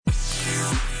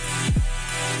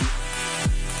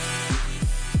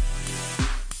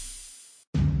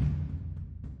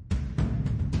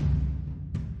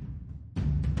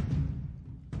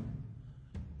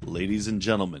Ladies and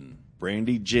gentlemen,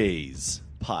 Brandy J's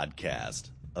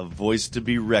podcast, A Voice to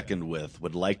be Reckoned With,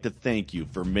 would like to thank you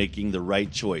for making the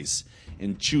right choice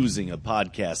in choosing a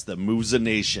podcast that moves a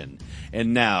nation.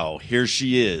 And now, here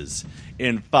she is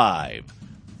in 5,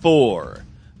 4,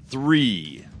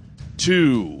 3,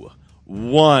 2,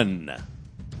 1.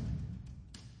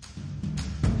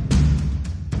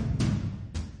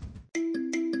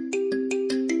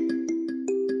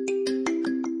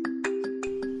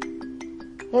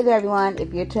 Hey there, everyone.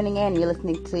 If you're tuning in, you're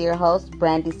listening to your host,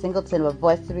 Brandy Singleton, with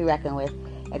Voice to be Reckoned With.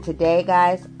 And today,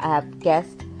 guys, I have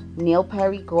guest Neil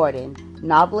Perry Gordon,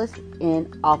 novelist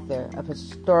and author of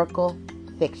historical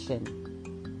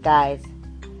fiction. Guys,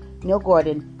 Neil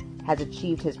Gordon has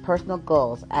achieved his personal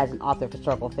goals as an author of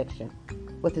historical fiction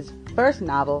with his first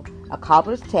novel, A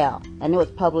Cobbler's Tale, and it was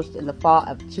published in the fall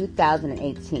of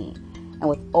 2018. And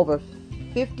with over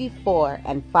 54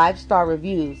 and 5-star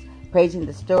reviews praising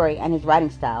the story and his writing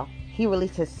style, he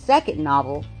released his second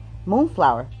novel,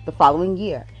 Moonflower, the following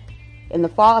year. In the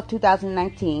fall of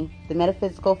 2019, the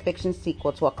metaphysical fiction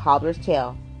sequel to A Cobbler's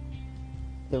Tale,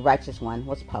 The Righteous One,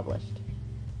 was published.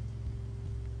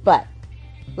 But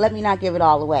let me not give it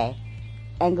all away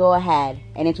and go ahead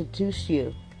and introduce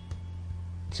you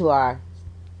to our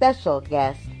special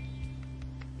guest,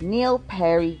 Neil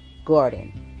Perry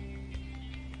Gordon.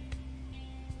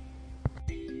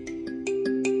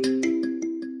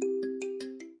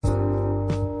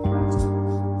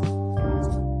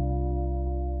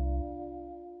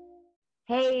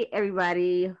 Hey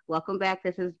everybody, welcome back.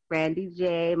 This is Brandy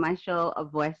J, my show, A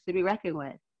Voice to be Reckoned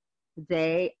With.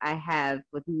 Today I have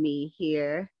with me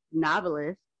here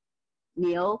novelist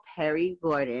Neil Perry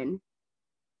Gordon.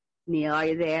 Neil, are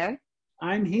you there?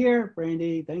 I'm here,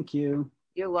 Brandy. Thank you.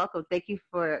 You're welcome. Thank you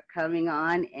for coming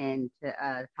on and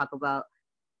to talk about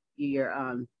your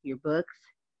books.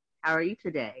 How are you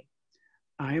today?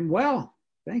 I'm well.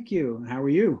 Thank you. How are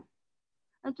you?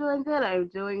 I'm doing good. I'm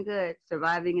doing good.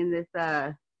 Surviving in this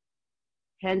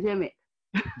pandemic.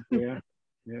 Yeah,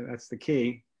 that's the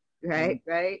key. Right.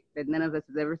 That none of us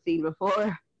has ever seen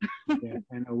before. Yeah,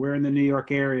 and we're in the New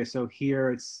York area, so here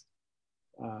it's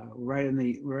we're in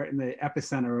the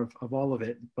epicenter of all of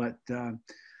it. But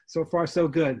so far, so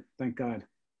good. Thank God.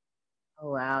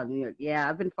 Oh wow, New York. Yeah,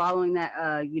 I've been following that.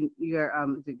 You're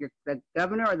the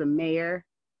governor or the mayor.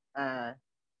 I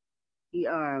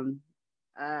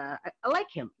like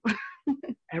him.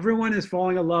 Everyone is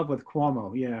falling in love with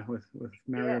Cuomo. Yeah, with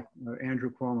Mario,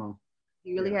 Andrew Cuomo.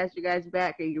 He really has you guys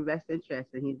back in your best interest,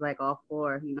 and he's like all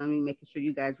for, you know what I mean, making sure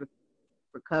you guys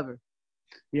recover.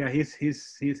 Yeah, he's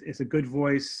a good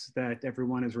voice that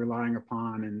everyone is relying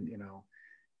upon, and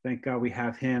thank God we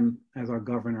have him as our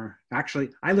governor. Actually,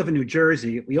 I live in New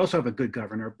Jersey. We also have a good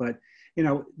governor, but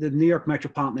the New York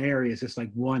metropolitan area is just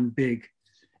like one big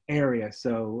area.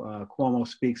 So Cuomo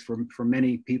speaks for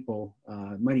many people,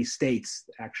 many states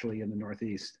actually in the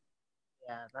Northeast.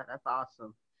 Yeah, that's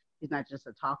awesome. He's not just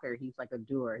a talker; he's like a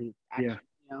doer. He's action,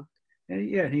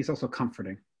 Yeah, and he's also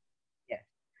comforting. Yeah,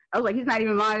 I was like, he's not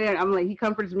even mine. I'm like, he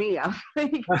comforts me. I was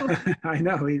like, I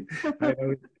know.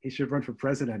 He should run for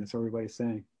president. That's what everybody's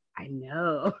saying. I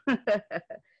know.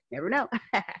 Never know.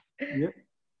 Yep.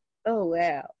 Oh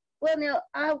wow. Well, Neil,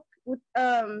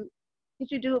 could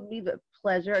you do me the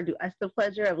pleasure, or do us the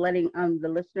pleasure of letting the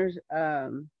listeners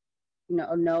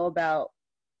know about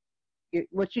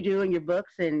what you do in your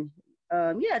books, and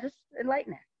just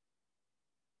enlighten it.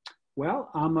 Well,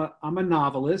 I'm a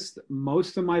novelist.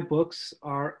 Most of my books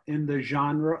are in the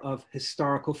genre of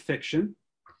historical fiction.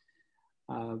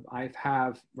 I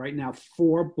have right now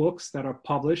 4 books that are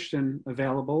published and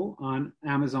available on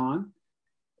Amazon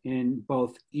in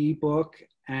both ebook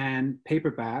and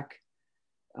paperback.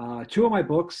 2 of my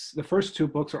books, the first 2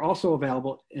 books, are also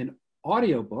available in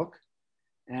audiobook,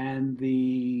 and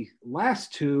the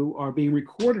last 2 are being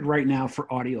recorded right now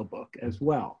for audiobook as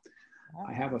well.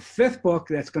 I have a 5th book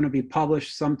that's going to be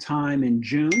published sometime in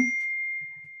June,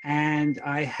 and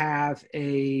I have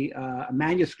a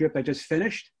manuscript I just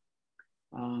finished,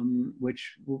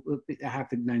 which I have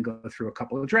to then go through a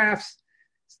couple of drafts,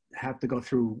 have to go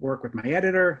through work with my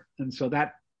editor, and so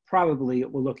that probably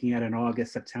we're looking at an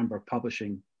August, September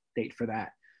publishing date for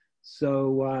that.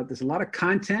 So there's a lot of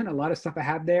content, a lot of stuff I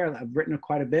have there. I've written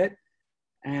quite a bit,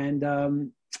 and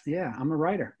I'm a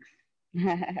writer.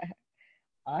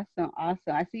 Awesome.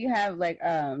 I see you have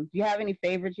do you have any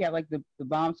favorites? You have like the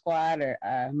Bomb Squad or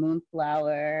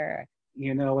Moonflower?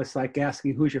 It's like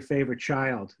asking who's your favorite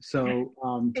child. So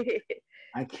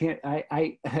I can't.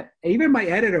 I even my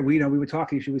editor. We were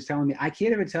talking. She was telling me I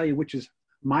can't even tell you which is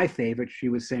my favorite. She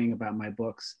was saying about my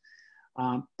books.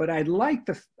 But I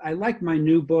like my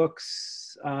new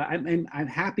books. I'm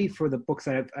happy for the books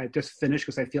that I've just finished,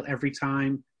 because I feel every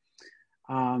time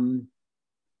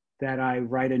that I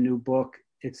write a new book,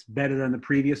 it's better than the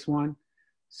previous one.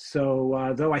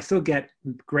 So though I still get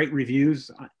great reviews,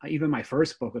 even my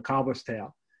first book, A Cobbler's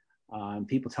Tale,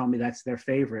 people tell me that's their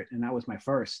favorite, and that was my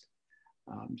first.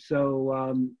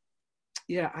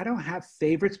 Yeah, I don't have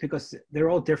favorites because they're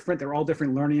all different. They're all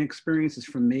different learning experiences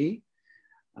for me.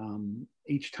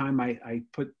 Each time I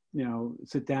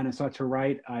sit down and start to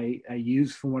write, I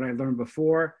use from what I learned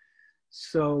before.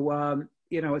 So,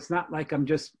 it's not like I'm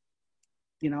just,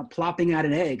 plopping out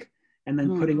an egg and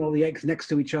then putting all the eggs next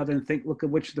to each other and think, look at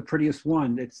which is the prettiest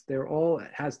one. They're all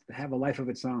has to have a life of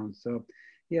its own. So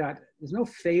yeah, there's no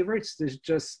favorites. There's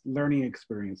just learning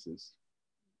experiences.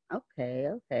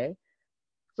 Okay.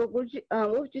 So what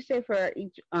would you say for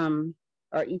each one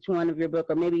of your book,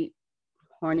 or maybe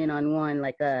horn in on one,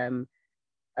 like a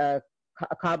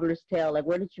cobbler's tale? Like,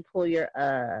 where did you pull your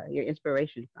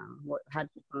inspiration from? How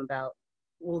did you come about?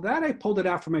 Well, that I pulled it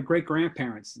out from my great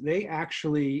grandparents. They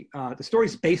actually, the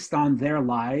story's based on their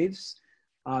lives,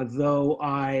 though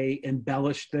I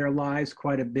embellished their lives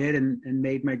quite a bit and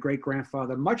made my great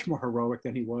grandfather much more heroic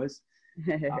than he was,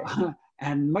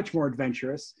 and much more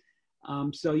adventurous.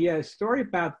 So yeah, a story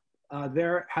about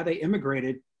how they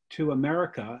immigrated to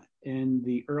America in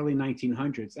the early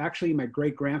 1900s. Actually, my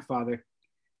great grandfather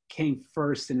came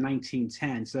first in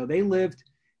 1910. So they lived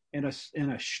in a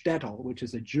shtetl, which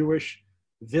is a Jewish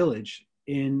village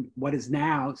in what is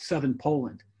now southern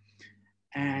Poland.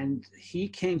 And he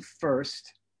came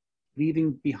first,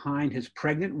 leaving behind his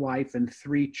pregnant wife and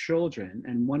 3 children.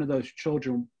 And one of those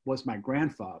children was my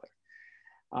grandfather.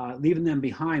 Leaving them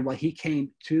behind while he came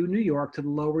to New York, to the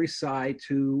Lower East Side,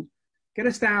 to get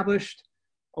established,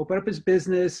 open up his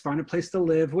business, find a place to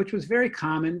live, which was very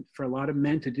common for a lot of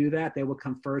men to do that. They would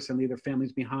come first and leave their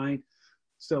families behind.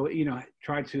 So,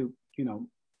 try to,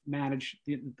 manage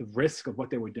the risk of what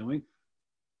they were doing.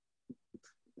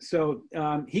 So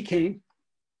he came,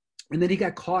 and then he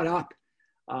got caught up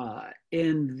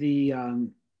in the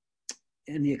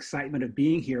excitement of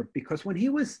being here, because when he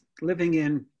was living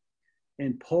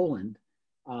in Poland,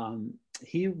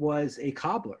 he was a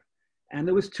cobbler. And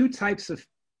there was 2 types of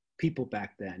people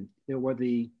back then. There were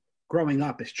the growing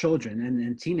up as children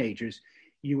and teenagers.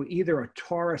 You were either a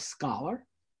Torah scholar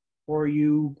or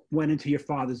you went into your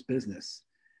father's business.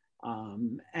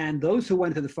 And those who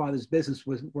went into the father's business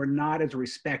were not as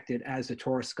respected as the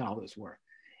Torah scholars were.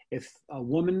 If a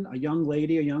woman, a young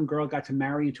lady, a young girl got to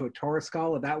marry into a Torah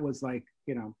scholar, that was like,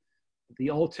 the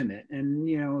ultimate.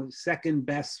 And, second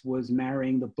best was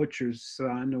marrying the butcher's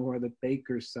son or the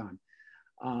baker's son.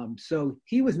 So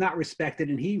he was not respected,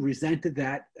 and he resented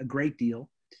that a great deal.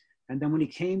 And then when he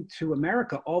came to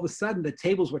America, all of a sudden the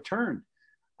tables were turned.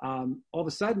 All of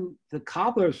a sudden the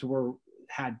cobblers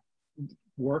had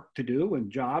work to do and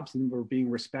jobs and were being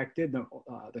respected.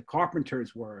 The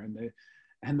carpenters were,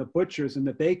 and the butchers and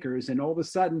the bakers. And all of a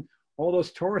sudden, all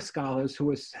those Torah scholars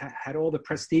who had all the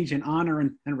prestige and honor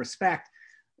and respect,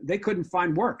 they couldn't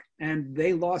find work, and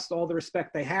they lost all the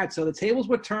respect they had. So the tables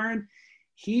were turned.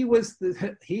 He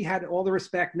had all the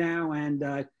respect now,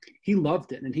 and he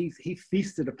loved it, and he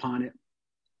feasted upon it,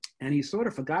 and he sort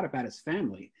of forgot about his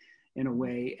family in a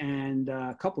way. And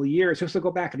a couple of years, just to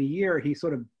go back in a year,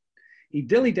 he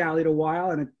dilly-dallied a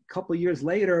while, and a couple of years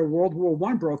later, World War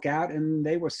I broke out, and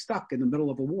they were stuck in the middle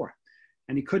of a war,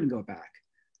 and he couldn't go back.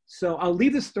 So I'll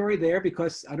leave the story there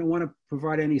because I don't want to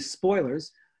provide any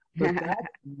spoilers, but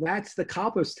that's The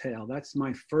Cobbler's Tale. That's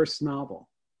my first novel.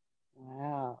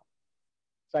 Wow.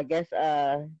 So I guess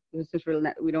since we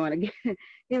don't want to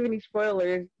give any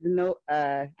spoilers, I know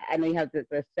you have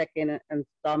the second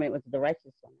installment was The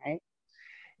Righteous One, right?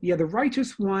 Yeah, The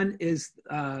Righteous One is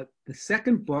the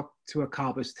second book to A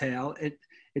Cobbler's Tale.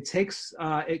 It takes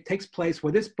place,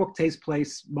 this book takes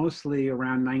place mostly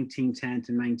around 1910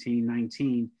 to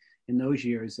 1919. In those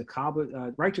years,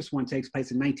 the Righteous One takes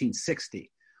place in 1960,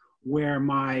 where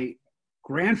my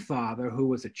grandfather, who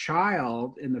was a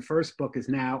child in the first book, is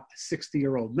now a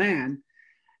 60-year-old man,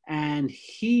 and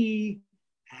he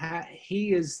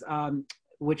is,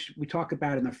 which we talk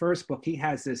about in the first book. He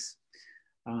has this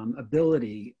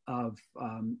ability of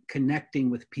connecting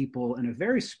with people in a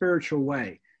very spiritual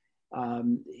way.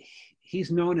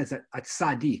 He's known as a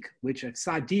tzaddik, which a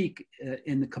tzaddik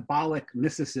in the Kabbalic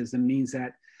mysticism means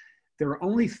that there are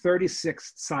only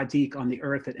 36 tzaddik on the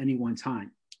earth at any one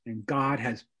time. And God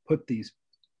has put these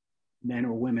men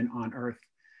or women on earth,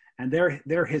 and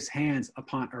they're his hands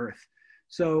upon earth.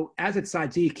 So as a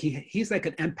tzaddik, he's like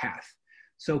an empath.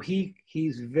 So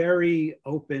he's very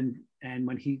open, and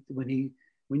when he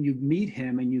when you meet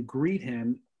him and you greet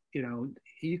him, you know,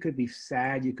 you could be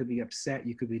sad, you could be upset,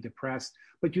 you could be depressed,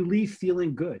 but you leave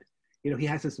feeling good. You know, he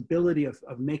has this ability of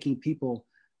making people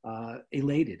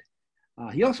elated.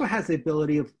 He also has the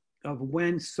ability of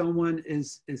when someone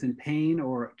is in pain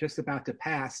or just about to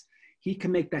pass, he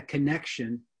can make that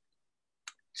connection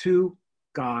to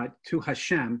God, to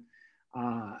Hashem,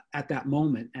 at that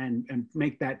moment, and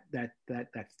make that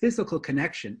physical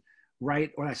connection,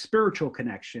 right, or that spiritual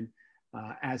connection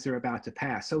as they're about to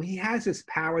pass. So he has this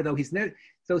power, though he's never.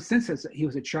 So since he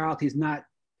was a child, he's not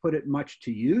put it much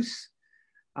to use,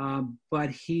 but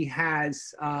he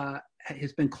has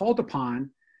been called upon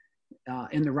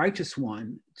in the Righteous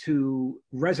One to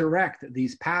resurrect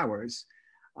these powers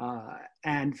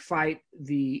and fight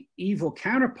the evil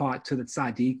counterpart to the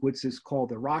Tzaddik, which is called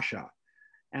the Rasha.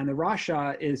 And the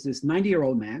Rasha is this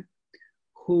 90-year-old man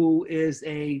who is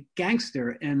a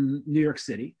gangster in New York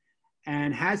City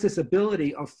and has this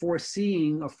ability of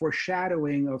foreseeing, of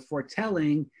foreshadowing, of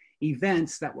foretelling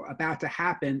events that were about to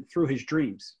happen through his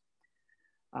dreams.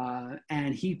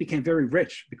 And he became very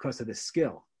rich because of this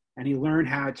skill. And he learned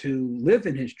how to live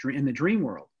in the dream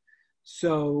world.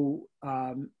 So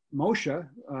Moshe,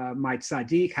 my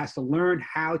tzaddik, has to learn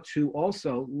how to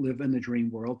also live in the dream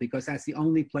world, because that's the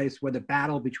only place where the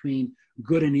battle between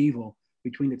good and evil,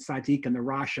 between the tzaddik and the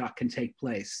rasha, can take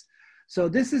place. So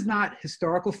this is not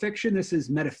historical fiction. This is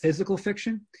metaphysical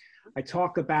fiction. I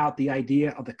talk about the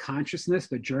idea of the consciousness,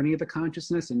 the journey of the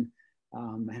consciousness, and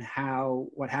how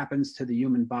what happens to the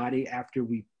human body after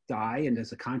we die, and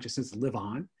does the consciousness live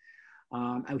on.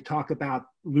 I would talk about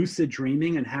lucid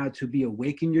dreaming and how to be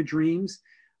awake in your dreams,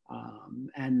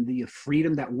 and the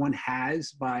freedom that one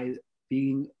has by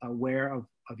being aware of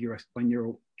when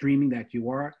you're dreaming that you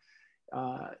are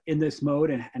in this mode,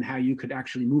 and how you could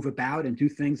actually move about and do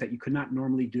things that you could not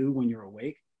normally do when you're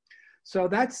awake. So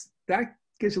that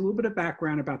gives a little bit of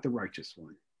background about the Righteous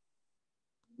One.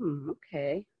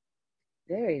 Okay.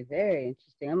 Very, very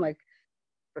interesting. I'm like,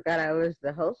 forgot I was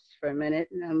the host for a minute,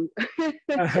 and I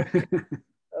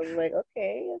was like,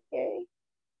 okay,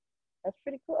 that's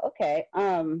pretty cool. Okay,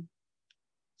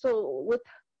 so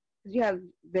you have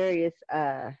various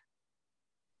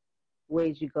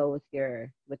ways you go with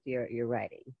your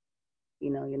writing.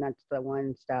 You know, you're not just a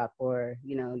one stop, or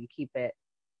you know, you keep it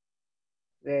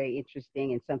very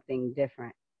interesting and something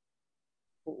different.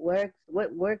 What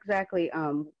exactly?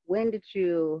 When did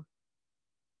you?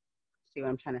 See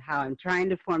how I'm trying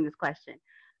to form this question.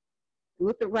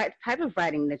 With the right type of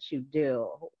writing that you do,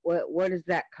 where does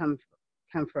that come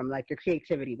from? Like your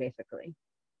creativity, basically.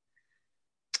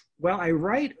 Well, I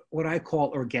write what I call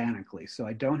organically, so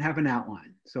I don't have an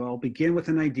outline. So I'll begin with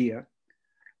an idea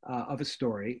of a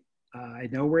story. I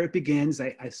know where it begins.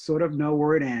 I sort of know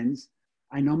where it ends.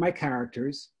 I know my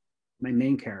characters, my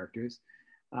main characters,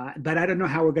 but I don't know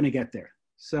how we're going to get there.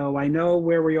 So I know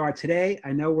where we are today.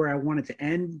 I know where I want it to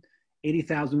end,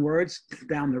 80,000 words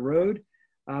down the road.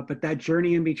 But that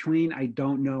journey in between, I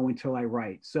don't know until I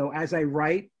write. So as I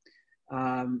write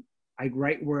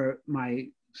where my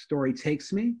story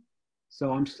takes me.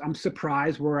 So I'm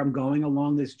surprised where I'm going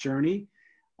along this journey.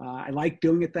 I like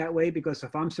doing it that way, because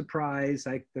if I'm surprised,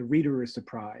 the reader is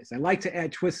surprised. I like to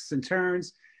add twists and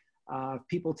turns.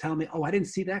 People tell me, oh, I didn't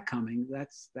see that coming.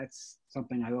 That's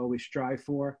something I always strive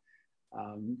for.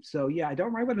 So yeah, I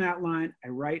don't write with an outline. I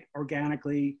write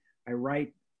organically. I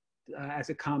write as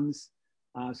it comes.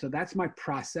 So that's my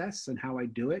process and how I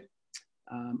do it.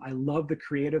 I love the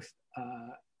creative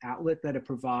outlet that it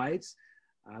provides.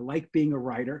 I like being a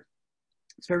writer.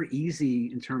 It's very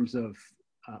easy in terms of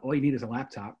all you need is a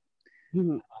laptop.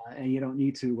 Mm-hmm. And you don't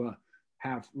need to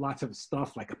have lots of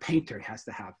stuff like a painter has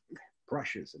to have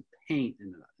brushes and paint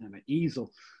and an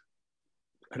easel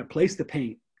and a place to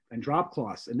paint and drop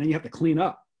cloths. And then you have to clean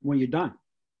up when you're done.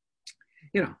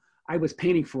 You know, I was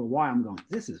painting for a while. I'm going,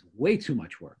 this is way too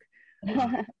much work.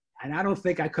 And I don't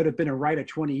think I could have been a writer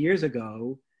 20 years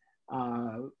ago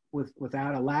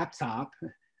without a laptop,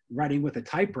 writing with a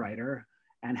typewriter,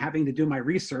 and having to do my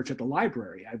research at the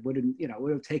library. I wouldn't, it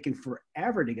would have taken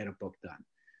forever to get a book done.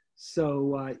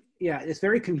 So yeah, it's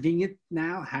very convenient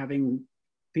now having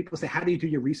people say, how do you do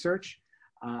your research?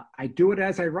 I do it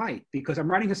as I write, because I'm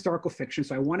writing historical fiction.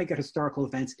 So I want to get historical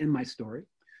events in my story.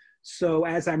 So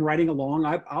as I'm writing along,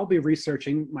 I'll be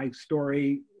researching my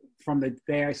story from the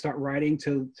day I start writing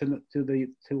to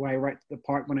I write the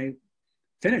part when I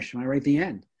finish, when I write the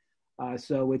end.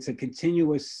 So it's a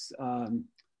continuous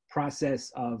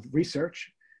process of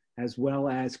research, as well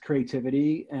as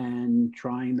creativity, and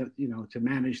trying to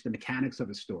manage the mechanics of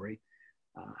a story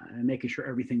and making sure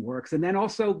everything works. And then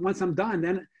also, once I'm done,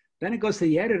 then then it goes to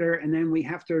the editor, and then we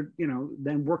have to,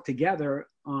 then work together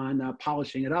on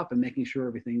polishing it up and making sure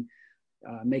everything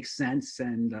makes sense,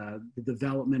 and the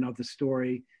development of the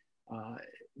story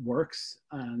works.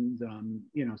 And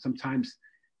sometimes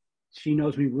she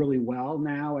knows me really well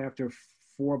now after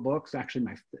 4 books. Actually,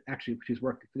 she's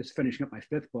just finishing up my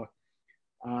 5th book,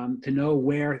 to know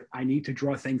where I need to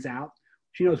draw things out.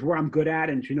 She knows where I'm good at,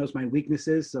 and she knows my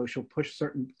weaknesses. So she'll push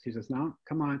certain. She says, "No,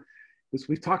 come on,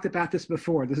 we've talked about this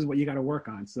before. This is what you got to work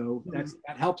on." So that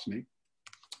helps me,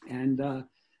 and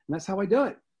that's how I do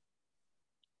it.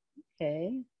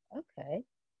 Okay.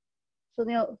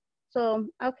 So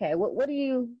okay, what do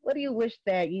you wish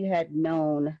that you had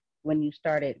known when you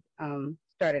started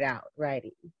out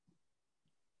writing?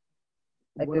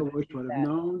 What I wish I would have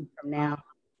known from now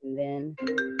and then.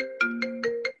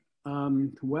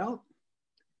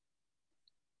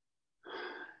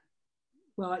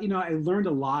 Well, I learned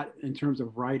a lot in terms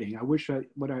of writing. What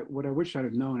I wish I'd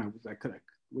have known, I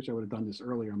wish I would have done this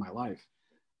earlier in my life,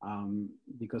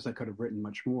 because I could have written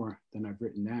much more than I've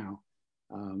written now.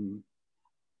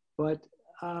 But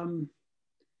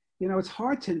it's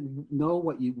hard to know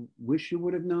what you wish you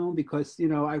would have known, because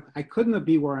I couldn't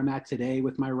be where I'm at today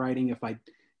with my writing if I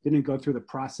didn't go through the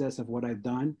process of what I've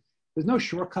done. There's no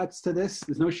shortcuts to this.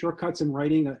 There's no shortcuts in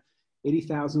writing a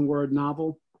 80,000 word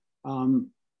novel.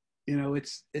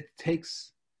 It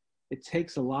takes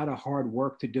a lot of hard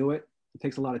work to do it. It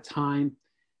takes a lot of time.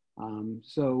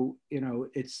 So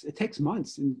it takes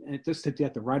months, and just to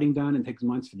get the writing done, and it takes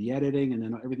months for the editing, and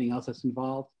then everything else that's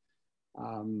involved.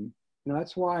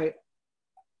 That's why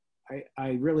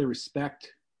I really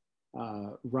respect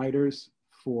writers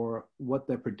for what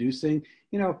they're producing.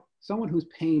 Someone who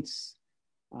paints,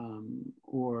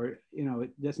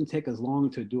 it doesn't take as long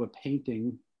to do a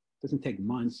painting. It doesn't take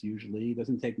months usually. It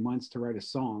doesn't take months to write a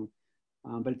song,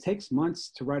 but it takes months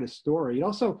to write a story. It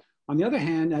also, on the other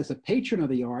hand, as a patron of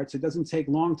the arts, it doesn't take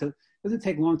long to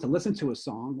listen to a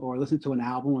song or listen to an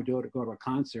album or go to a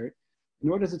concert.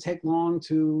 Nor does it take long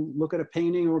to look at a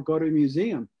painting or go to a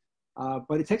museum.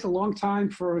 But it takes a long time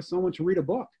for someone to read a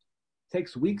book. It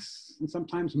takes weeks and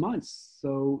sometimes months.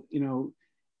 So,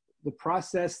 the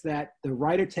process that the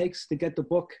writer takes to get the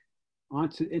book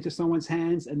into someone's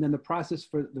hands, and then the process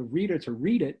for the reader to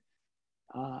read it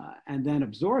and then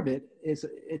absorb it,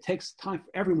 it takes time.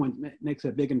 Everyone makes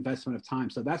a big investment of time.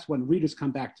 So that's when readers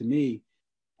come back to me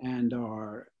and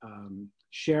are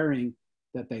sharing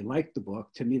that they like the book.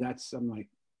 To me, I'm like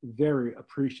very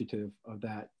appreciative of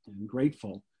that and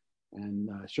grateful, and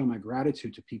show my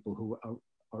gratitude to people who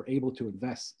are able to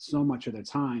invest so much of their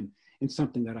time in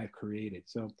something that I've created.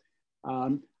 So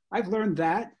I've learned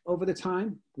that over the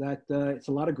time, that it's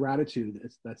a lot of gratitude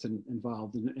that's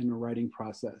involved in the writing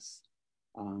process.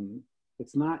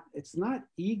 It's not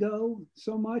ego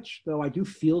so much, though I do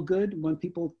feel good when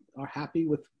people are happy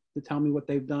to tell me what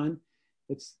they've done.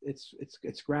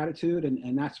 It's gratitude,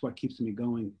 and that's what keeps me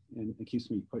going, and it keeps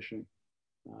me pushing.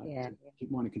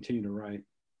 Want to continue to write.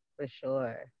 For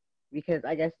sure, because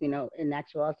I guess in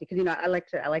actuality, because I like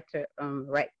to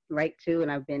write too,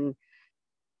 and I've been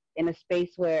in a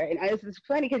space where, and it's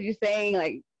funny because you're saying,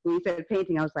 like, when you said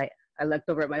painting, I was like, I looked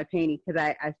over at my painting,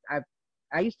 because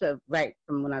I used to write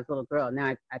from when I was a little girl.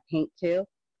 Now I paint too,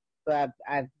 but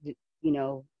I've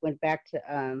went back to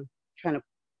trying to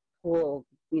pull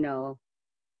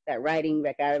that writing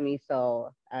back out of me.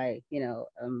 So I,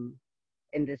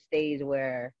 in this stage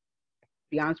where, to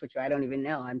be honest with you, I don't even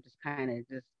know. I'm just kind of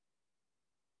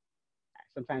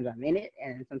sometimes I'm in it,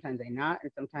 and sometimes I'm not.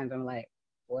 And sometimes I'm like,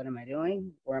 what am I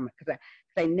doing? Where am I? Because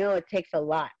I know it takes a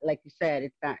lot. Like you said,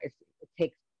 it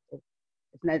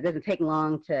doesn't take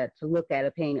long to look at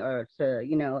a painting or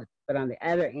to, but on the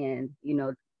other end,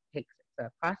 it takes a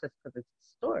process, because it's a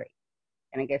story.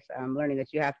 And I guess I'm learning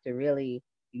that you have to really,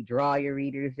 you draw your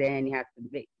readers in. You have to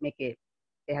make it.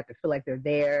 They have to feel like they're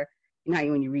there. How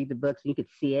when you read the books, you could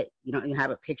see it. You don't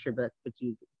have a picture book, but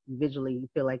you visually, you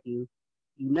feel like you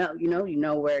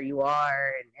know where you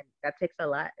are, and that takes a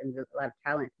lot, and a lot of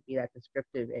talent to be that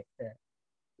descriptive,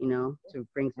 to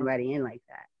bring somebody in like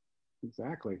that.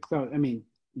 Exactly. So I mean,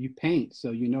 you paint,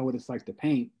 so you know what it's like to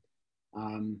paint.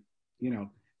 And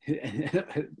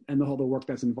the whole work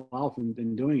that's involved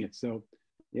in doing it. So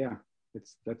yeah,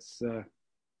 that's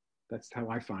how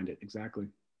I find it. Exactly.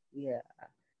 Yeah.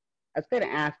 I was going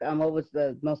to ask, what was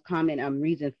the most common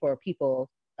reason for people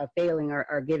failing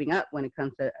or giving up when it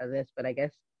comes to this? But I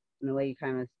guess in the way you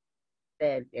kind of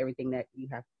said everything that you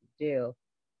have to do.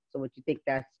 So would you think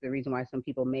that's the reason why some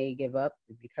people may give up,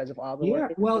 is because of all the work?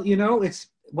 Yeah, well, it's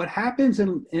what happens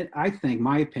in I think,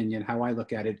 my opinion, how I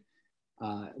look at it,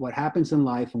 what happens in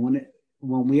life, and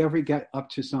when we ever get up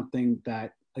to something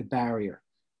that a barrier.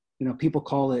 People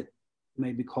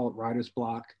maybe call it writer's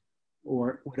block,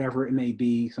 or whatever it may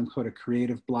be, some sort of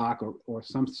creative block, or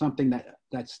something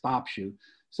that stops you.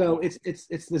 So it's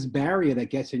this barrier that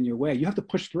gets in your way. You have to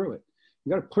push through it.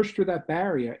 You got to push through that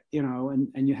barrier,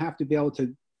 and you have to be able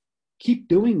to keep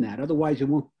doing that. Otherwise, you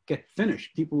won't get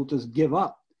finished. People will just give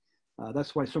up.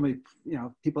 That's why so many,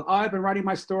 people, I've been writing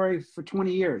my story for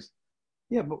 20 years.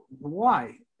 Yeah, but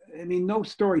why? I mean, no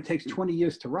story takes 20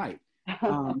 years to write.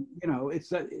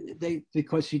 It's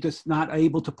because you're just not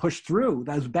able to push through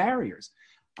those barriers.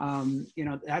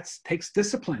 That takes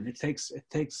discipline. It takes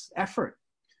effort.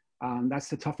 That's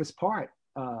the toughest part.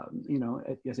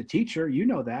 As a teacher,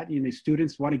 that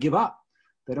students want to give up.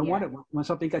 They don't want it when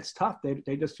something gets tough.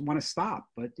 They just want to stop.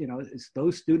 But it's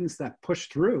those students that push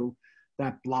through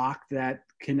that block that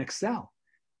can excel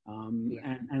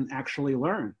and actually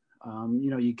learn.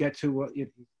 You get to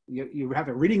you have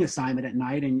a reading assignment at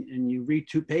night and you read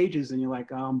 2 pages and you're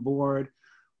like, oh, I'm bored,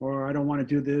 or I don't want to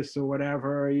do this or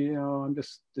whatever. I'm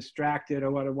just distracted. I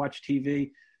want to watch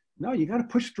TV. No, you got to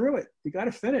push through it. You got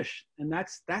to finish, and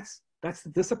that's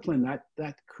the discipline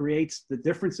that creates the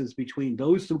differences between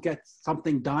those who get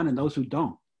something done and those who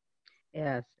don't.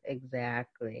 Yes,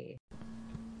 exactly.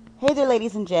 Hey there,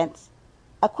 ladies and gents.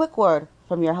 A quick word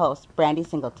from your host, Brandy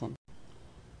Singleton.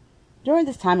 During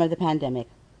this time of the pandemic,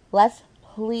 let's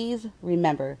please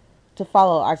remember to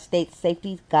follow our state's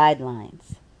safety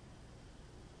guidelines.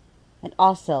 And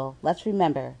also, let's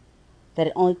remember that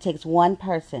it only takes one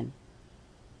person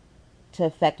to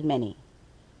affect many.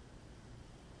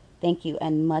 Thank you,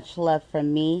 and much love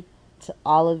from me to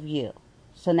all of you.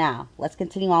 So now, let's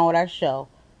continue on with our show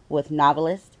with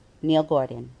novelist Neil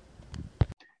Gordon.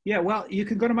 Yeah, well, you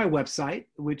can go to my website,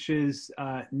 which is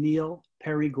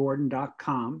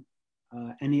neilperrygordon.com,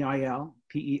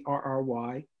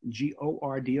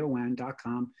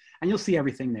 NeilPerrygordon.com, and you'll see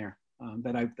everything there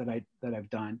that I've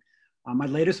done. My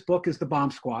latest book is The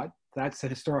Bomb Squad. That's a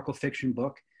historical fiction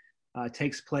book.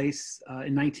 Takes place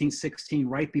in 1916,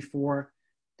 right before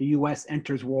the U.S.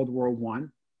 enters World War I.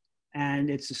 And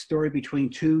it's a story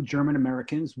between 2 German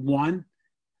Americans. One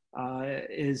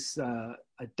is a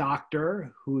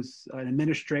doctor who's an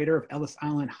administrator of Ellis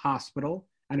Island Hospital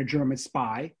and a German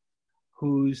spy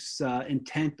who's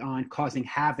intent on causing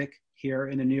havoc here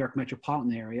in the New York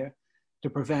metropolitan area to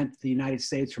prevent the United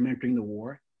States from entering the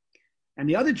war. And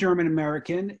the other German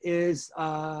American is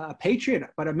a patriot,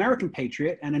 but American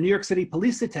patriot, and a New York City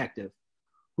police detective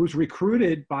who's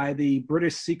recruited by the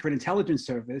British Secret Intelligence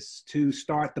Service to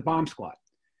start the bomb squad.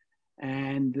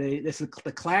 And this is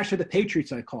the clash of the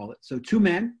patriots, I call it. So 2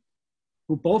 men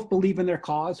who both believe in their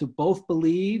cause, who both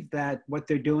believe that what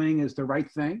they're doing is the right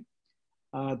thing,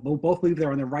 both believe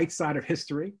they're on the right side of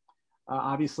history.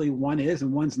 Obviously, one is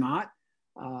and one's not.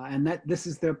 And that this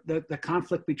is the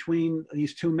conflict between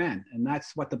these 2 men. And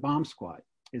that's what the Bomb Squad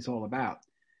is all about.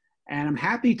 And I'm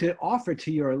happy to offer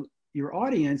to your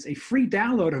audience a free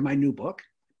download of my new book,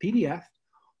 PDF.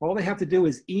 All they have to do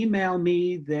is email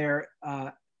me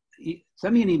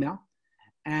send me an email,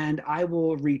 and I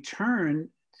will return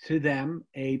to them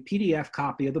a PDF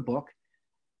copy of the book.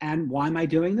 And why am I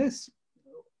doing this?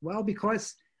 Well,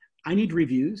 because I need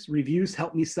reviews. Reviews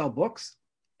help me sell books.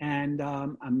 And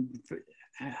I'm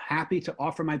happy to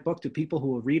offer my book to people who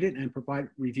will read it and provide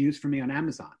reviews for me on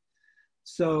Amazon.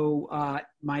 So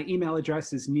my email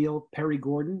address is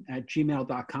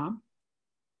neilperrygordon@gmail.com.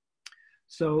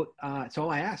 So it's all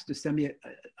I ask, to send me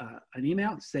an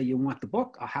email, say you want the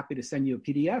book. I'm happy to send you a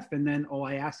PDF. And then all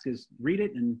I ask is read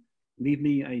it and leave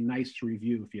me a nice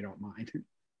review if you don't mind.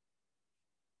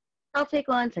 I'll take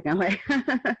one second.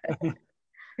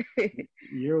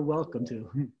 You're welcome to.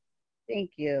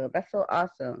 Thank you. That's so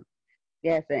awesome.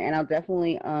 Yes, and I'll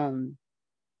definitely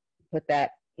put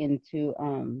that into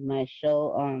my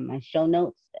show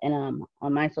notes and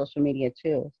on my social media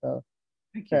too. So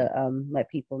to let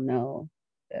people know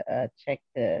check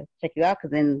you out,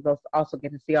 because then they'll also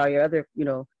get to see all your other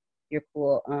your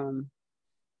cool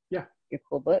your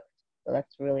cool books. So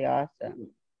that's really awesome.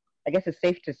 I guess it's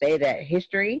safe to say that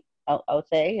history, I would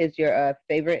say, is your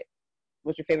favorite.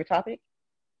 What's your favorite topic?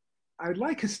 I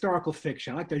like historical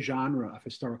fiction. I like the genre of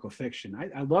historical fiction.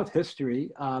 I love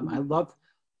history. I love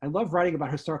writing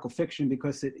about historical fiction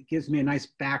because it gives me a nice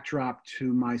backdrop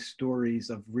to my stories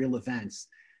of real events,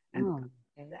 and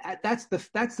that's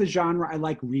the genre I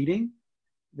like reading.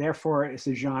 Therefore, it's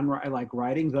a genre I like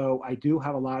writing. Though I do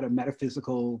have a lot of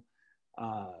metaphysical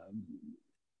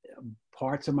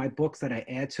parts of my books that I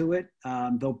add to it.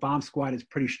 Though Bomb Squad is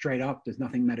pretty straight up, there's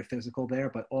nothing metaphysical there,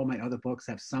 but all my other books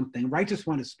have something, Righteous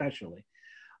One especially,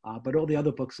 but all the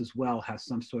other books as well have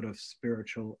some sort of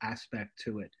spiritual aspect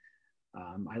to it.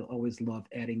 I always love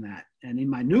adding that. And in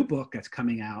my new book that's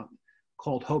coming out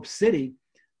called Hope City,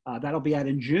 that'll be out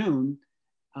in June.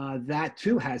 That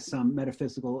too has some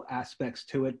metaphysical aspects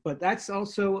to it, but that's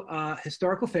also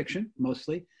historical fiction,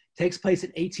 mostly. Takes place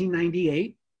in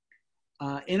 1898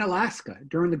 in Alaska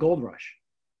during the gold rush.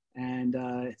 And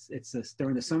it's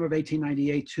during the summer of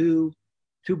 1898, two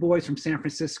boys from San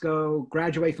Francisco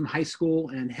graduate from high school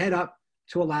and head up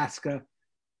to Alaska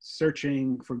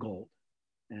searching for gold.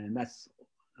 And that's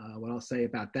what I'll say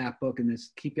about that book. And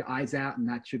just keep your eyes out, and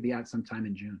that should be out sometime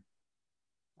in June.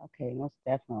 Okay, most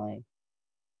definitely.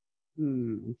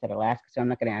 You said Alaska, so I'm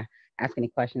not going to ask any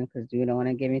questions because you don't want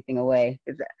to give anything away.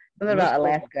 Something about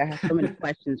Alaska. I have so many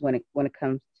questions when it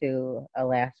comes to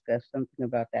Alaska. Something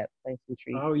about that place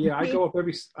intrigues. Oh yeah, I go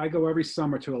every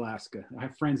summer to Alaska. I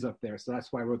have friends up there, so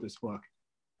that's why I wrote this book.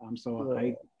 So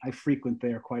I frequent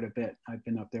there quite a bit. I've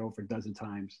been up there over a dozen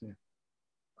times. Yeah.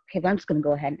 Okay, but I'm just going to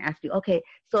go ahead and ask you. Okay,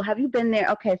 so have you been there?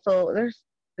 Okay, so there's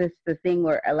the thing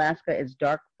where Alaska is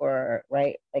dark for,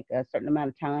 right, like a certain amount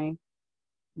of time.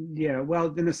 Yeah,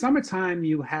 well, in the summertime,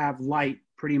 you have light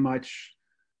pretty much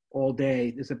all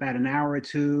day. There's about an hour or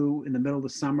two in the middle of the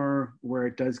summer where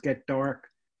it does get dark.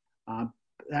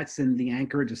 That's in the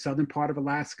Anchorage, the southern part of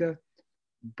Alaska.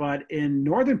 But in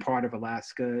northern part of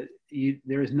Alaska,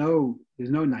 there's no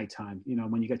nighttime. You know,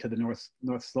 when you get to the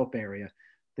North Slope area,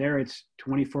 there it's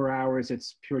 24 hours.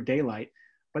 It's pure daylight.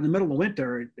 But in the middle of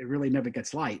winter, it really never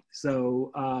gets light.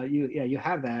 So you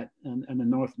have that in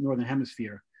the northern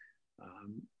hemisphere.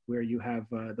 Where you have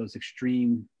those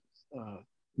extreme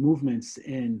movements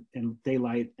in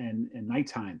daylight and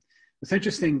nighttime. It's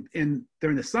interesting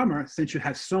during the summer, since you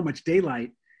have so much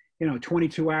daylight,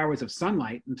 22 hours of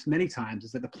sunlight many times,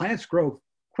 is that the plants grow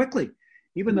quickly,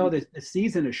 even though the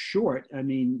season is short. I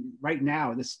mean, right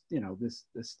now, there's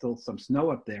still some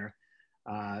snow up there.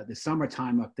 The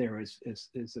summertime up there is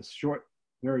a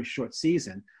very short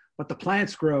season, but the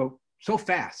plants grow so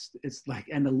fast. It's like,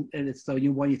 and it's so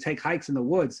when you take hikes in the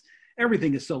woods,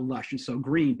 everything is so lush and so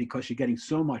green because you're getting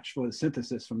so much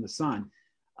photosynthesis from the sun,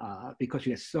 because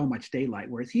you get so much daylight.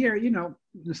 Whereas here, in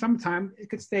the summertime,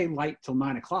 it could stay light till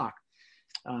 9 o'clock.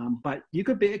 But it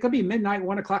could be midnight,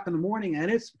 1 o'clock in the morning, and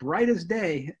it's bright as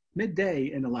day,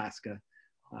 midday in Alaska.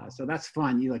 So that's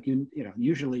fun.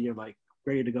 Usually you're like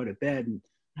ready to go to bed, and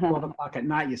 12 o'clock at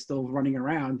night, you're still running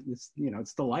around. It's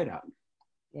still light out.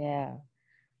 Yeah.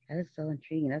 That is so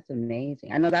intriguing. That's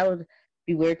amazing. I know that would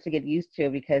be weird to get used to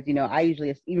because, I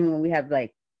usually, even when we have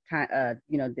like time,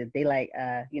 the daylight,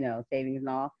 savings and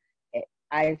all,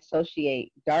 I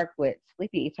associate dark with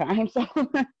sleepy time. So,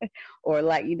 or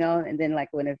light, and then like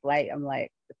when it's light, I'm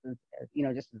like, this is,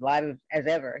 just as live as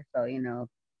ever. So,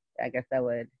 I guess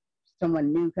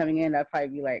someone new coming in, that'd probably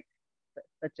be like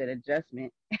such an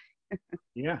adjustment.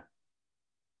 Yeah.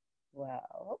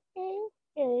 Wow.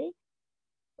 Okay.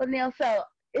 Well, Neil, so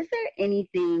is there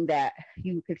anything that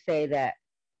you could say that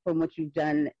from what you've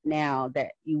done now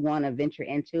that you want to venture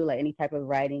into, like any type of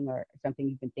writing or something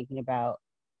you've been thinking about?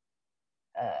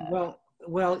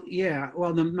 Yeah.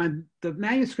 Well, the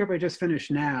manuscript I just finished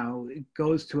now, it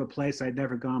goes to a place I'd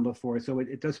never gone before. So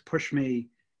it does push me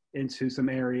into some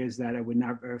areas that I would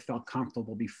never have felt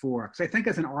comfortable before. Because I think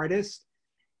as an artist,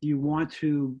 you want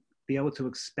to be able to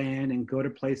expand and go to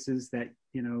places that,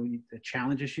 that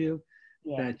challenges you.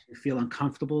 Yeah. That you feel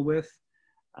uncomfortable with.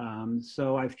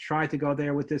 So I've tried to go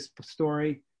there with this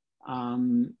story.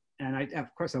 And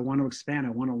of course, I want to expand. I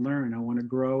want to learn. I want to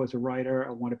grow as a writer.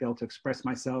 I want to be able to express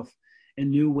myself in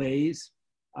new ways,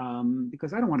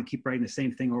 because I don't want to keep writing the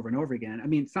same thing over and over again. I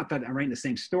mean, it's not that I'm writing the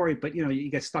same story, but, you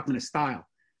get stuck in a style.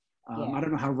 I don't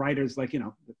know how writers like,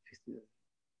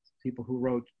 people who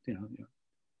wrote,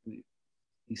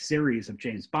 these series of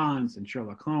James Bonds and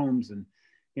Sherlock Holmes and,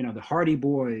 the Hardy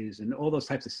Boys and all those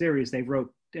types of series they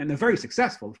wrote, and they're very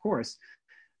successful, of course.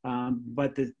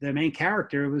 But the main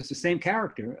character was the same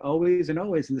character, always and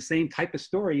always, in the same type of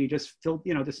story. You just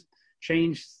just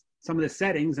change some of the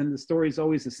settings, and the story's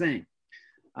always the same.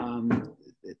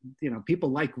 People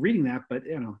like reading that, but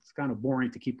it's kind of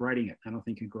boring to keep writing it. I don't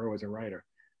think you grow as a writer.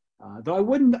 Though I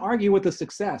wouldn't argue with the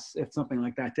success if something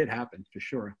like that did happen, for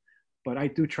sure. But I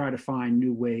do try to find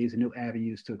new ways and new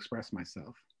avenues to express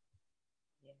myself.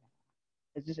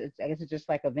 I guess it's just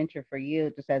like a venture for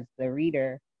you, just as the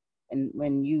reader. And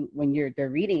when they're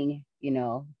reading,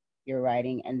 you're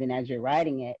writing, and then as you're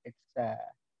writing it, it's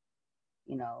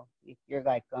you're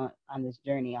like on this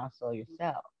journey also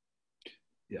yourself.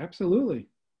 Yeah, absolutely.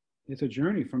 It's a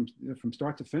journey from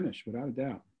start to finish, without a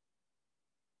doubt.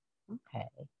 Okay,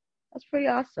 that's pretty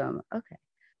awesome. Okay,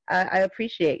 I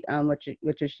appreciate what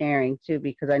you're sharing too,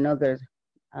 because I know there's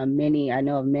I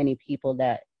know of many people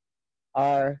that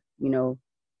are,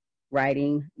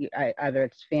 writing, either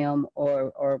it's film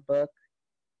or book,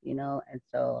 and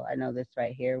so I know this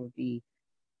right here would be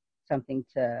something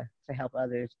to help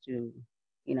others to,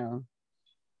 you know,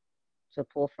 to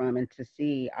pull from and to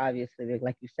see. Obviously,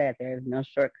 like you said, there's no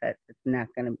shortcuts. It's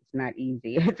not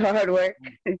easy. It's hard work.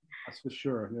 That's for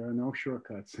sure. There are no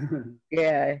shortcuts.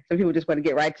 Yeah, some people just want to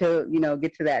get right to,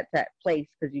 get to that place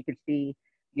because you can see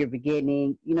your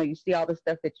beginning. You see all the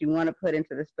stuff that you want to put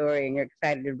into the story, and you're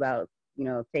excited about,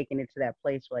 taking it to that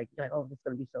place where, like, you're like, oh, this is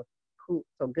gonna be so cool,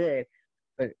 so good.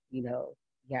 But you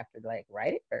have to like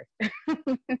write it first.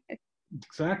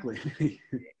 Exactly.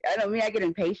 I know me, I get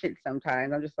impatient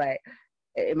sometimes. I'm just like,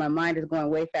 my mind is going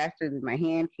way faster than my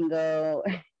hand can go.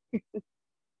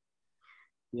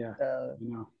 Yeah, So,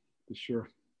 for sure.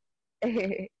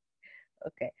 okay.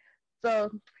 So,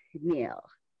 Neil,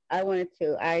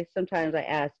 I sometimes I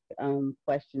ask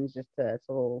questions just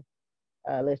so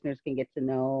listeners can get to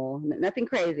know, nothing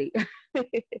crazy,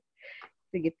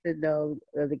 to get to know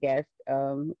the guest,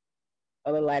 on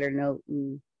a lighter note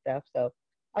and stuff. So,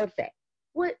 I would say,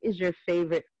 what is your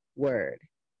favorite word?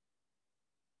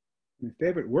 My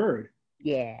favorite word.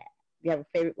 Yeah. You have a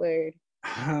favorite word?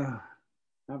 I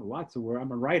have lots of words.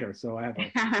 I'm a writer, so I have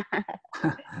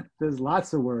there's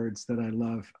lots of words that I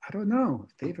love. I don't know.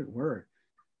 Favorite word.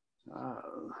 Uh,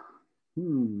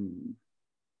 hmm.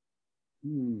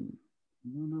 Hmm. I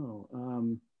don't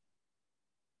know.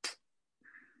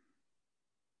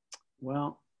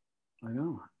 Well, I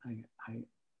know.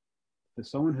 For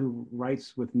someone who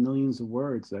writes with millions of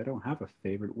words, I don't have a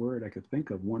favorite word. I could think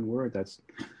of one word that's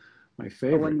my Or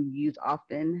favorite. one you use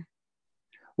often?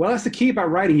 Well, that's the key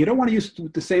about writing. You don't want to use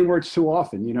the same words too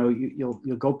often. You'll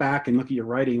go back and look at your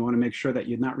writing. You want to make sure that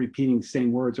you're not repeating the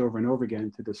same words over and over again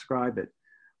to describe it.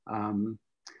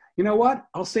 You know what?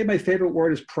 I'll say my favorite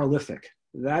word is prolific.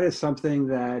 That is something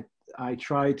that I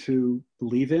try to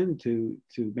believe in to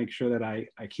make sure that I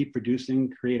keep producing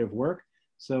creative work.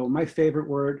 So my favorite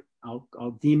word,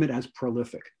 I'll deem it as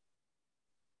prolific.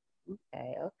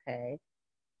 Okay, okay.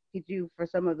 Could you, for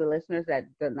some of the listeners that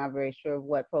are not very sure of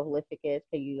what prolific is,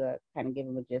 can you kind of give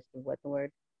them a gist of what the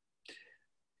word?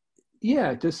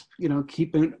 Yeah, just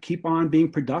keep on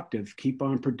being productive, keep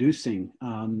on producing.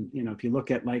 If you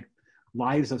look at like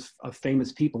lives of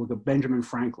famous people, look at Benjamin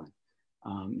Franklin.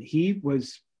 He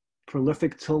was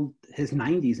prolific till his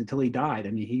 90s, until he died.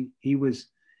 I mean,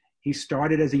 he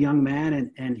started as a young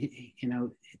man, and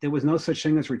there was no such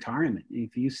thing as retirement.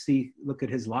 If you look at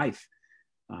his life,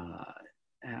 uh,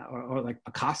 or like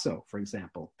Picasso, for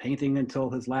example, painting until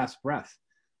his last breath.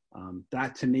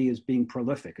 That to me is being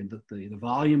prolific, and the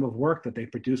volume of work that they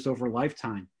produce over a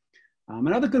lifetime.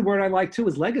 Another good word I like too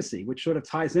is legacy, which sort of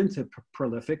ties into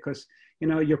prolific, because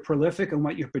you're prolific in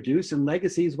what you produce, and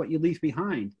legacy is what you leave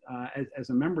behind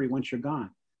as a memory once you're gone.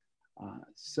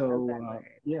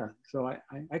 Yeah, so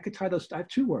I could tie those. I have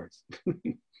two words.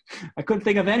 I couldn't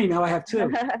think of any. Now I have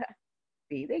two.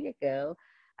 See, there you go.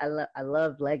 I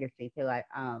love legacy too. I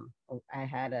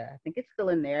had I think it's still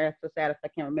in there. It's so sad if I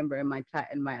can't remember in my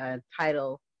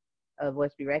title of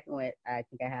What's Be Reckoned With. I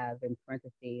think I have in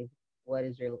parentheses, what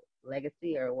is your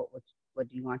legacy, or what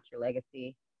do you want your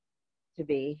legacy to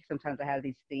be? Sometimes I have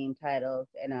these theme titles,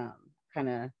 and kind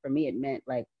of for me it meant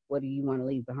like, what do you want to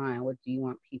leave behind? What do you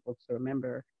want people to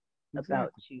remember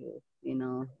about Exactly.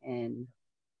 you? And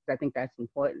I think that's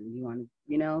important. You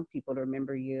want people to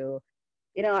remember you.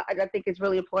 I think it's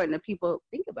really important that people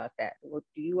think about that. Well,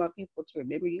 do you want people to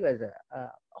remember you as a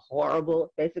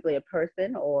horrible, basically a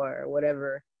person, or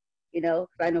whatever? Because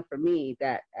I know for me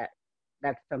that's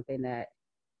something that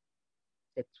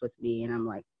sticks with me, and I'm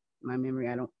like, my memory.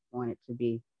 I don't want it to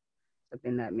be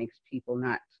something that makes people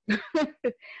not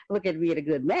look at me in a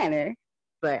good manner,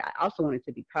 but I also want it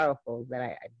to be powerful, that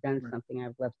I've done Right. something,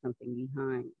 I've left something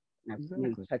behind, and I've maybe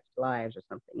Exactly. touched lives or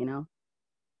something.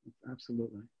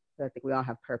 Absolutely. So I think we all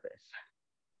have purpose.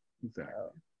 Exactly.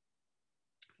 So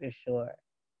for sure.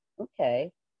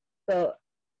 Okay. So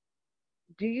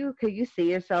could you see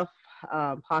yourself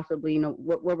possibly,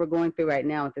 what we're going through right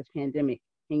now with this pandemic?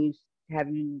 Have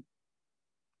you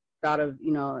thought of,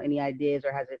 any ideas,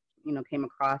 or has it, came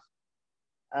across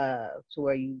to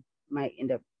where you might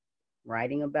end up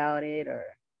writing about it, or?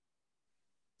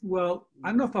 Well, I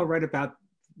don't know if I'll write about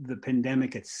the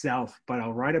pandemic itself, but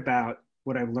I'll write about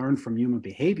what I've learned from human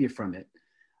behavior from it,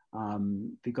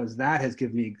 because that has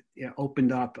given me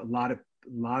opened up a lot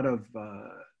of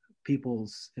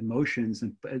people's emotions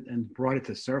and brought it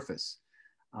to surface.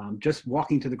 Just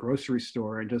walking to the grocery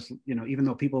store and just even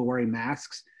though people are wearing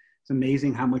masks, it's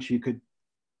amazing how much you could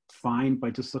find by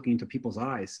just looking into people's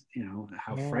eyes.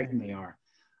 How Yeah. frightened they are.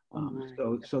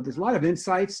 So there's a lot of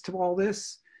insights to all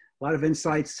this, a lot of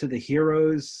insights to the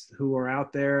heroes who are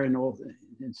out there and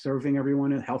serving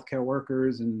everyone, and healthcare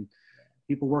workers and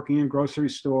people working in grocery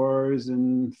stores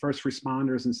and first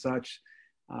responders and such.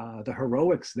 The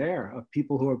heroics there of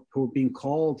people who are being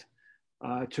called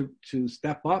to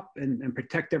step up and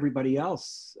protect everybody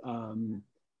else, and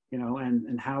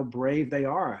how brave they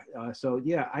are. So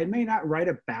yeah, I may not write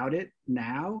about it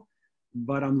now,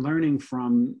 but I'm learning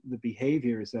from the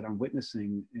behaviors that I'm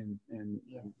witnessing, and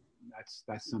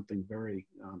that's something very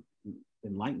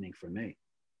enlightening for me.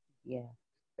 Yeah,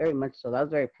 very much so. That was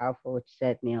very powerful what you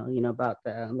said, Neil, about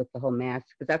with the whole mask,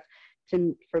 because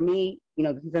for me,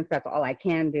 since that's all I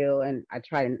can do, and I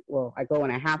go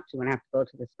when I have to go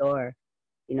to the store,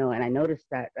 and I noticed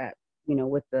that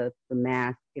with the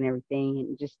mask and everything,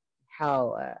 and just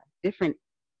how different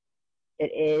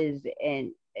it is,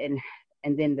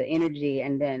 and then the energy,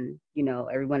 and then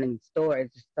everyone in the store is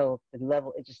just the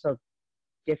level is just so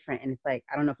different, and it's like,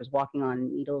 I don't know if it's walking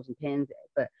on needles and pins,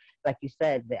 but like you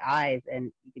said, the eyes,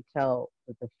 and you could tell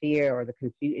with the fear or the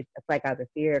confusion. It's like either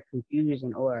fear,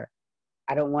 confusion, or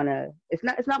I don't want to. It's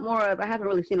not more of, I haven't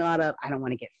really seen a lot of, I don't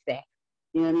want to get sick.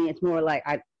 You know what I mean? It's more like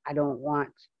I don't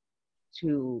want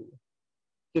to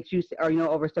get used to, or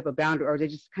overstep a boundary, or they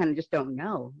just kind of just don't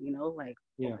know, like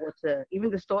what to, even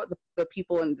the store, the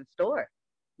people in the store.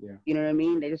 Yeah. You know what I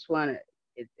mean? They just want to.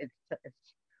 It's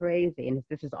crazy, and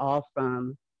this is all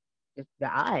from just the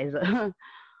eyes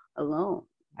alone.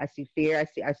 I see fear.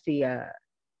 I see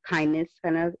kindness,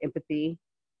 kind of empathy.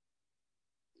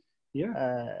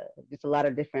 Yeah. Just a lot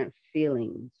of different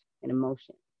feelings and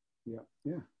emotions.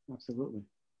 Yeah, absolutely.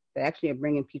 They actually are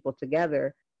bringing people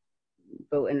together,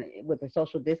 but with the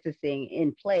social distancing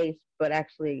in place, but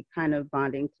actually kind of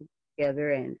bonding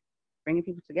together and bringing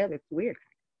people together. It's weird.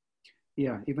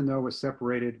 Yeah, even though we're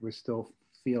separated, we still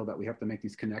feel that we have to make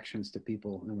these connections to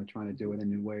people, and we're trying to do it in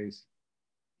new ways.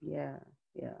 Yeah.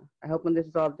 I hope when this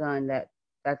is all done,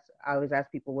 I always ask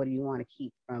people, what do you want to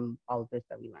keep from all of this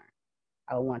that we learned?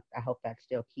 I hope that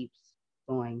still keeps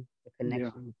going, the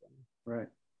connections and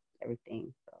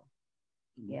everything. So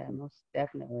yeah, most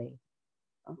definitely.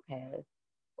 Okay.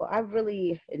 Well, I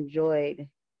really enjoyed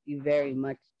you very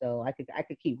much, though. I could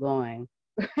keep going.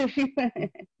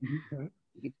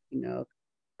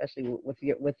 Especially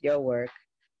with your work.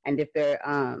 And if there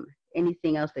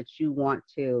anything else that you want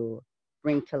to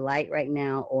bring to light right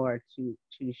now, or to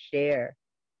share,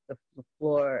 the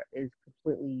floor is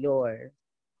completely yours.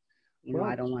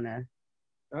 I don't want to.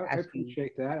 I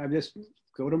appreciate that. I just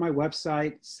go to my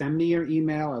website, send me your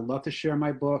email. I'd love to share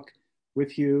my book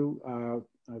with you.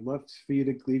 I'd love for you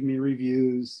to leave me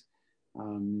reviews.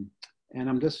 And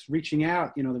I'm just reaching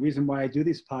out. The reason why I do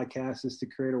these podcasts is to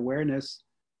create awareness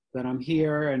that I'm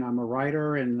here and I'm a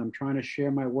writer, and I'm trying to share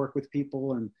my work with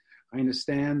people. And I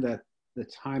understand that the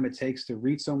time it takes to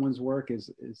read someone's work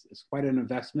is quite an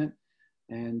investment.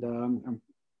 And I'm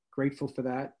grateful for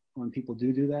that when people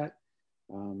do that.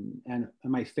 And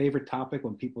my favorite topic,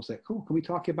 when people say, cool, can we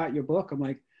talk about your book? I'm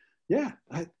like, yeah,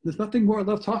 there's nothing more I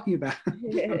love talking about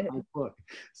than my book.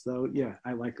 So yeah,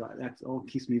 I like that. That all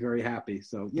keeps me very happy.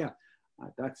 So yeah,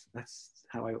 that's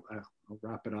how I'll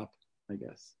wrap it up, I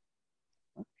guess.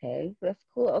 Okay, that's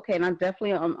cool. Okay, and I'm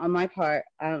definitely on my part,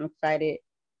 I'm excited.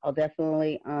 I'll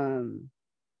definitely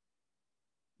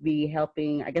be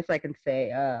helping, I guess I can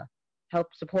say,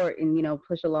 help support and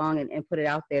push along and put it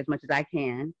out there as much as I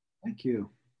can. Thank you.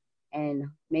 And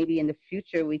maybe in the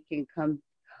future we can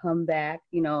come back,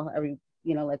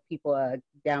 let people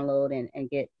download and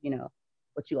get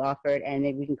what you offered, and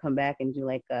maybe we can come back and do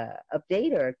like a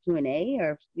update or a Q&A,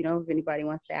 or if anybody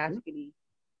wants to ask any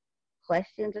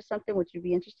questions or something. Would you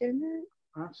be interested in that?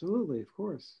 Absolutely, of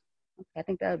course. Okay, I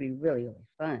think that would be really, really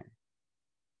fun.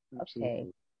 Absolutely.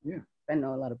 Okay. Yeah. I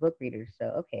know a lot of book readers, so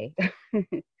okay.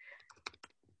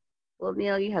 Well,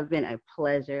 Neil, you have been a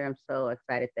pleasure. I'm so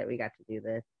excited that we got to do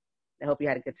this. I hope you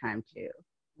had a good time too.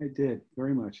 I did,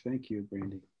 very much. Thank you,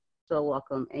 Brandy. So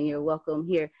welcome, and you're welcome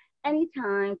here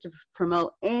anytime to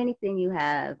promote anything you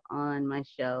have on my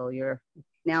show. You're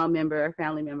now a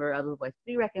family member of the Voice to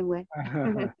be Reckoned with.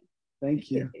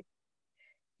 Thank you.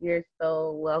 You're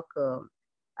so welcome.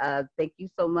 Thank you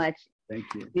so much. Thank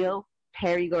you. Neil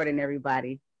Perry Gordon,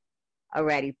 everybody.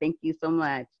 Alrighty, thank you so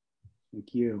much.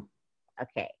 Thank you.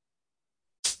 Okay.